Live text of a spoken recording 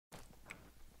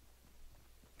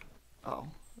Oh,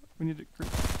 we need to.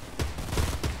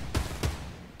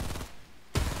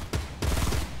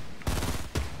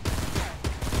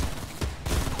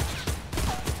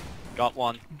 Got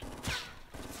one.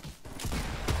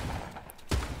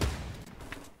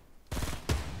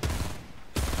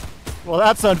 Well,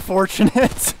 that's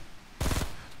unfortunate.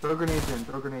 Throw grenades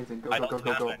in, go, I go, don't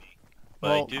go, have go. any, but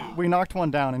Well, I do. we knocked one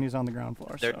down and he's on the ground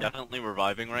floor. They're so. definitely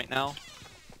reviving right now.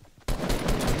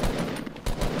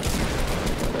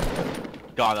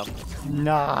 Got him.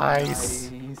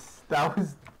 Nice. Nice. That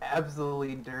was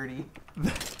absolutely dirty.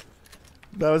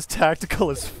 That was tactical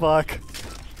as fuck.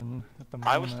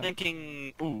 I was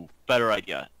thinking, ooh, better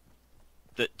idea.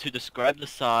 To describe the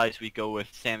size, we go with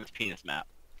Sam's penis map.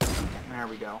 There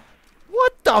we go.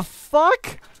 What the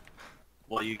fuck?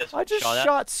 Well, you guys I just shot at?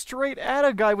 shot straight at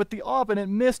a guy with the AWP and it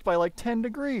missed by like 10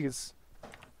 degrees.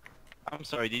 I'm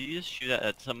sorry, did you just shoot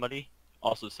at somebody?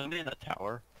 Also, somebody in the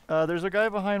tower? There's a guy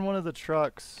behind one of the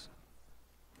trucks.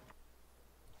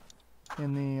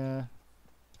 In the,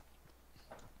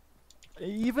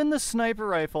 Even the sniper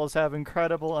rifles have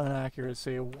incredible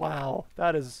inaccuracy. Wow,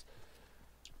 that is...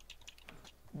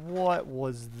 What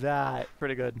was that?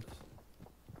 Pretty good.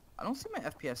 I don't see my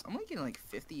FPS. I'm only getting like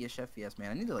 50-ish FPS, man.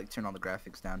 I need to like turn all the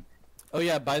graphics down. Oh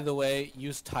yeah, by the way,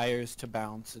 use tires to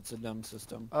bounce. It's a dumb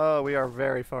system. Oh, we are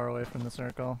very far away from the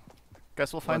circle.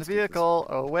 Guess we'll find Let's the get this- vehicle.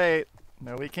 Oh wait,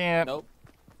 no we can't. Nope.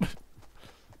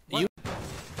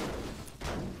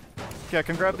 Yeah,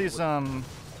 can grab these grab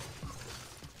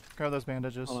those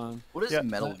bandages. Hold on. What does Yeah.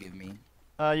 metal give me?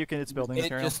 You can. It's building It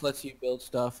material. just lets you build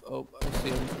stuff. Oh, I see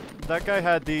him. That guy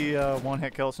had the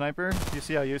one-hit kill sniper. Do you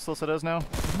see how useless it is now?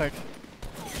 Like,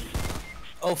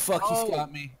 Oh fuck, Oh. he's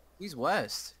got me. He's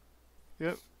west.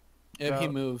 yep. Yeah, he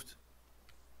Yeah. moved.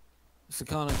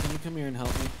 Sakana, can you come here and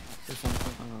help me? Or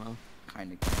something? I don't know.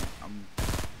 Kinda can't.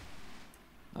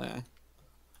 Okay.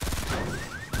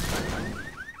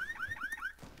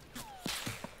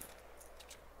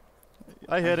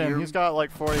 I hit him. hear He's him. got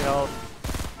like 40 health.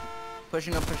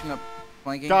 Pushing up,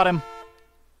 flanking. Got him.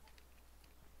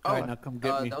 Oh, Alright, now come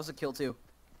get me. that was a kill too.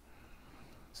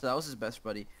 So that was his best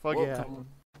buddy. Fuck Whoa, yeah. Come on.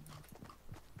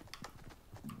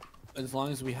 As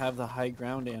long as we have the high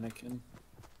ground, Anakin.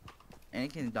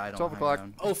 Anakin died on 12 the high o'clock.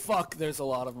 ground. Oh fuck, there's a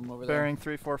lot of them over there. Bearing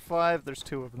 345. There's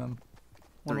 2 of them.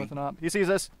 One 3. with an op. He sees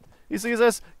us. He sees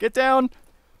us. Get down.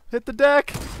 Hit the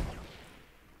deck.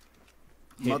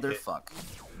 Motherfuck.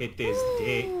 It is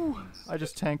dead. I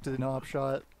just tanked an op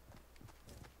shot.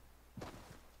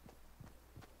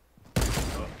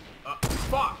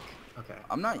 Fuck! Okay.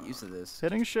 I'm not used to this.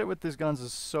 Hitting shit with these guns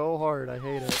is so hard. I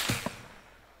hate it.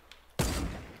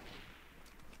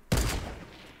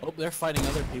 Oh, they're fighting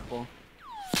other people.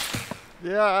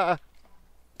 Yeah.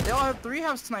 They all have 3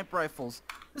 sniper rifles.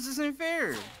 This isn't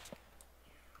fair.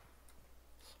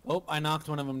 Oh, I knocked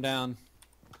one of them down.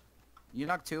 You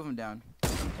knocked 2 of them down.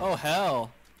 Oh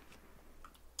hell.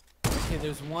 Okay,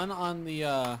 there's one on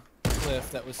the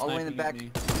cliff that was All the way in sniping the at back.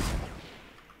 me.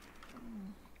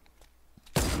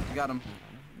 You got him.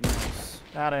 Nice.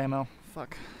 Out of ammo.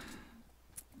 Fuck.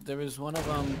 There was one of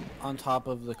them on top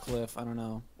of the cliff. I don't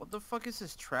know. What the fuck is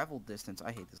this travel distance?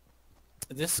 I hate this.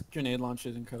 This grenade launcher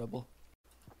is incredible.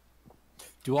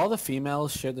 Do all the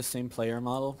females share the same player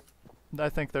model? I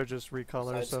think they're just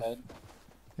recolors Besides of. head?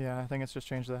 Yeah, I think it's just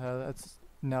changed the head. It's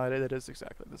no, it is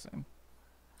exactly the same.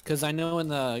 Because I know in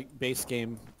the base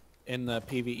game, in the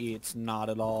PvE, it's not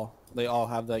at all. They all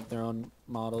have like their own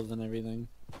models and everything.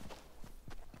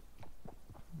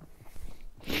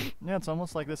 Yeah, it's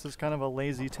almost like this is kind of a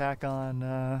lazy tack on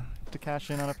to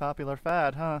cash in on a popular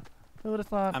fad, huh? Who would have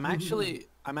thought? I'm actually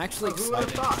Who would have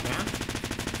excited. thought,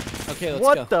 man? Okay, let's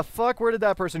What go. the fuck? Where did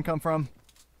that person come from?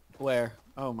 Where?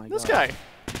 Oh my This god. guy.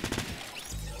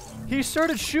 He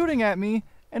started shooting at me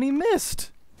and he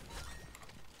missed.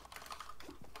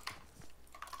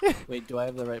 Wait, do I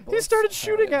have the right He bullets? started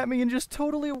shooting at me and just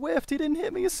totally whiffed. He didn't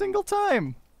hit me a single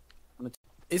time.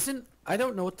 Isn't I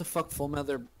don't know what the fuck Full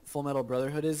Metal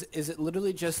Brotherhood is. Is it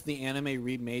literally just the anime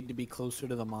remade to be closer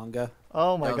to the manga?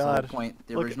 Oh my That was the whole god. point.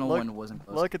 The Look- original look- one wasn't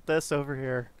close. Look at this over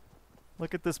here.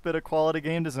 Look at this bit of quality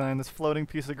game design, this floating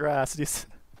piece of grass.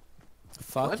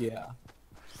 Fuck What? yeah.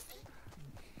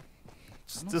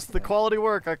 It's don't just see the that. quality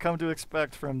work I come to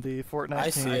expect from the Fortnite I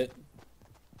team. see it.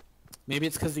 Maybe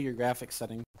it's because of your graphics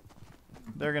setting.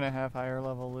 They're gonna have higher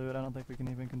level loot. I don't think we can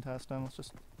even contest them.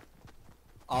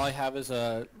 All I have is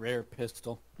a rare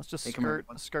pistol. Let's just Hey, come here.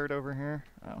 skirt over here.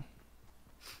 Oh.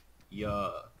 Yeah.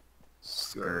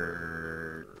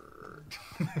 Skirt.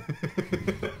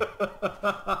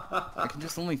 I can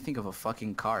just only think of a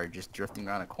fucking car just drifting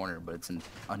around a corner, but it's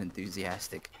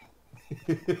unenthusiastic.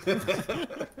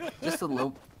 Just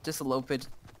a low pitch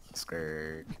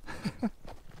skirt.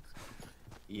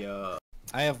 Yeah.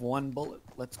 I have 1 bullet.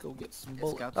 Let's go get some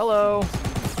bullets. Hello.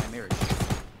 My marriage.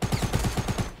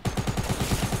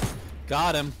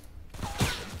 Got him.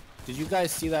 Did you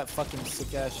guys see that fucking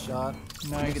sick ass shot?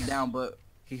 Take it down, but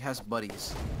he has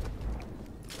buddies.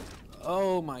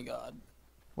 Oh my god.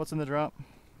 What's in the drop?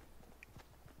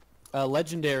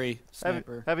 Legendary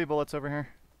sniper. Heavy bullets over here.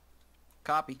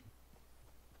 Copy.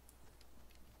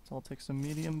 So I'll take some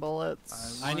medium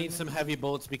bullets. I need some heavy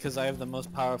bullets because I have the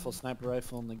most powerful sniper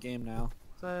rifle in the game now.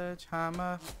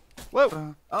 Sledgehammer.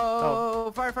 Whoa!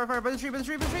 Oh, fire, fire, fire, by the tree, by the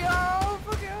tree, by the tree. Oh,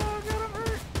 fuck it, oh, God, I'm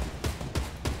hurt.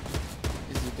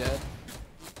 Is he dead?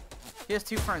 He has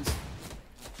 2 friends.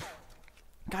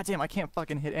 God damn, I can't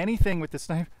fucking hit anything with this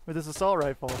assault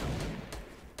rifle.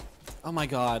 Oh my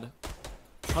god.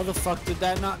 How the fuck did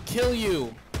that not kill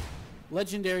you?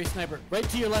 Legendary sniper. Right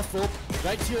to your left, Volp.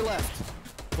 Right to your left.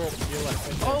 Volp, to your left.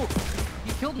 Right there. Oh,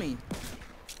 he killed me.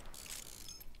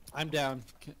 I'm down.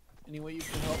 Any way you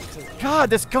can help? God,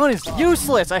 this gun is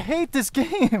useless. I hate this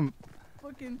game.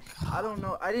 Fucking, I don't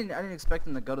know. I didn't expect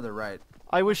him to go to the right.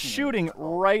 I was shooting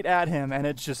right at him and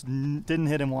it just didn't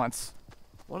hit him once.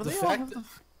 What do The they all fact have the,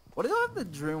 what do they all have the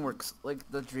DreamWorks, like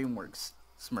the DreamWorks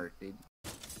smirk, dude?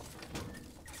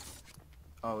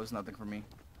 Oh, it was nothing for me.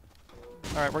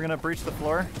 Alright, we're gonna breach the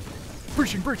floor.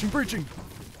 Breaching, breaching, breaching!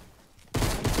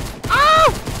 Ah!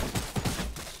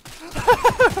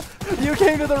 You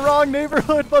came to the wrong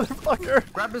neighborhood, motherfucker!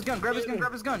 Grab his gun, grab his gun,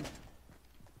 grab his gun!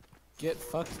 Get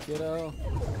fucked, kiddo.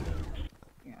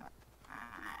 Yeah.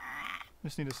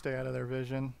 Just need to stay out of their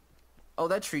vision. Oh,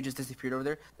 that tree just disappeared over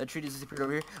there. That tree just disappeared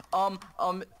over here. 12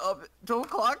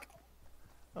 o'clock.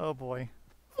 Oh boy.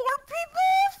 4 people!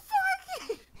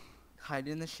 Fuck! Hide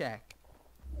in the shack.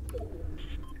 They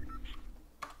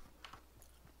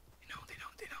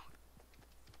don't.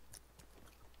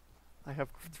 I have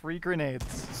 3 grenades.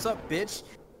 What's up, bitch?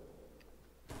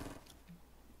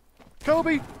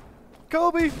 Kobe!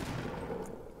 Kobe!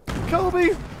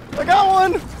 Kobe! I got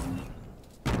one!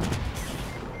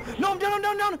 No, I'm down,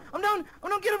 I'm down! Oh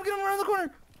no, get him around the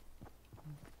corner!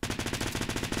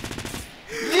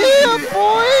 Yeah,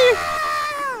 boy!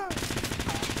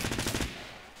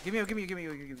 Give me.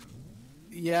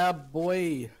 Yeah,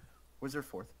 boy. Where's their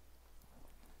 4th?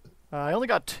 I only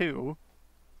got 2.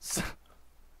 So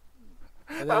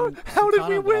And how then did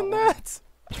we Kitana win brought one. that?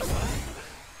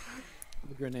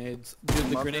 The grenades. Dude,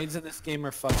 the grenades in this game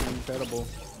are fucking incredible.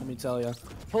 Let me tell ya.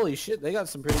 Holy shit, they got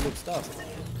some pretty good stuff.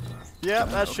 Yeah,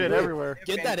 that shit everywhere.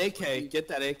 Get that AK. Get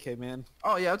that AK, man.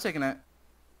 Oh yeah, I'm taking that.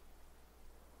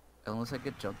 Unless I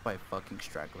get jumped by a fucking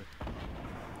straggler.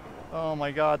 Oh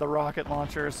my god, the rocket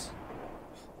launchers.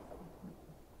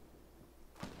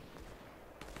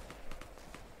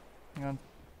 Hang on.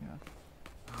 Yeah.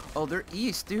 Oh, they're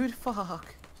east, dude.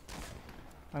 Fuck.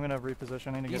 I'm gonna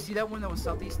reposition. I need to You get. see that one that was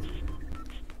southeast?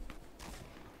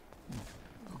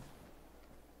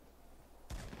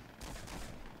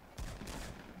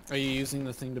 Are you using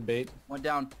the thing to bait? One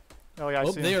down. Oh yeah, I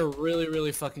Oh, see they him. are really,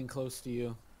 really fucking close to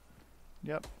you.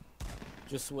 Yep.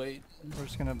 Just wait. We're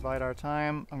just gonna bide our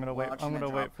time. I'm gonna wait. Watching I'm it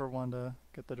gonna wait drop. for one to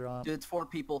get the drop. Dude, it's 4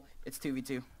 people. It's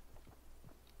 2v2.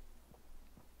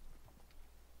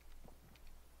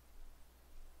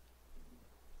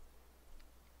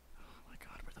 Oh my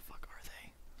god, where the fuck are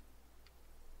they?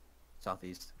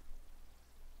 Southeast.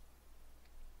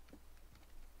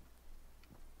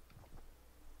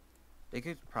 They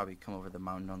could probably come over the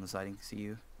mountain on the side and see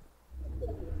you.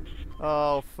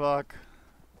 Oh fuck.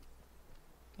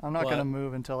 I'm not What? gonna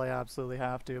move until I absolutely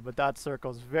have to, but that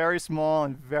circle's very small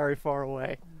and very far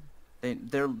away.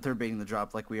 They're baiting the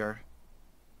drop like we are.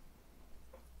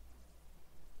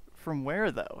 From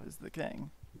where though is the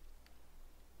king?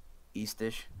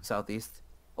 Eastish, southeast.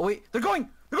 Oh wait, they're going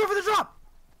for the drop.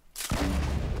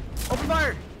 Open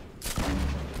fire.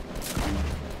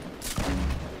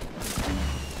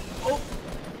 Oh,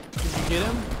 Did you get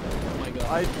him? Oh my god.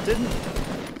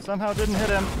 I somehow didn't hit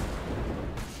him.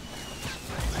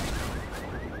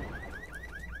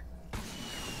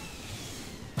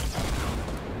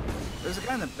 there's a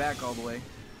guy in the back all the way.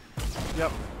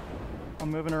 Yep.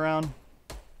 I'm moving around.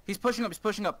 He's pushing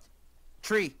up.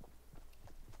 Tree.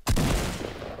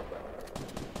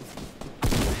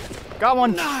 Got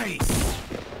one. Nice!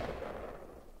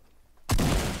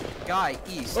 Guy,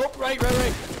 east. Oh, right.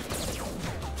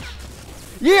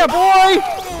 Yeah, boy!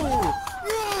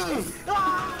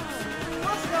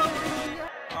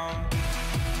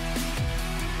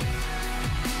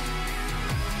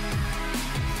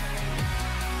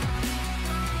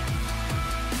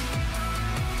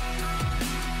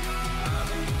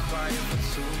 Quiet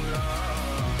love.